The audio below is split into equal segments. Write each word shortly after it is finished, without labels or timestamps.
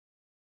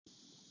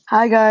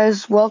Hi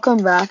guys,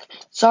 welcome back.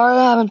 Sorry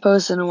I haven't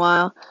posted in a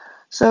while.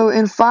 So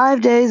in 5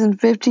 days and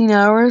 15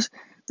 hours,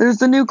 there's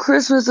the new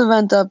Christmas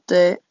event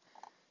update.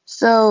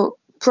 So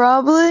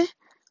probably,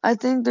 I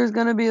think there's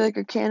gonna be like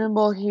a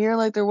cannonball here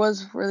like there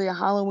was for the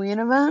Halloween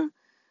event,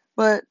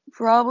 but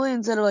probably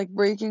instead of like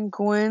breaking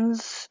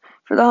coins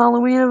for the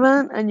Halloween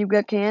event and you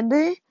get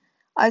candy,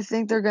 I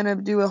think they're gonna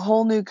do a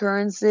whole new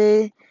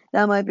currency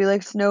that might be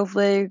like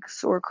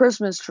snowflakes or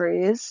Christmas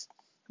trees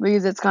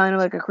because it's kind of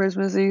like a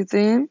Christmassy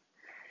theme.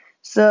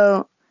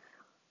 So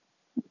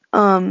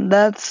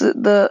that's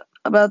the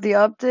about the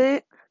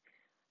update,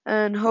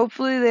 and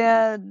hopefully they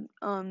add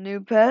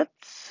new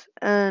pets.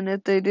 And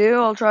if they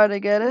do, I'll try to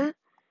get it.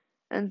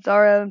 And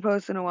sorry I haven't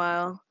posted in a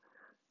while.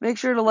 Make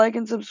sure to like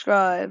and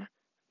subscribe.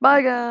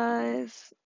 Bye, guys.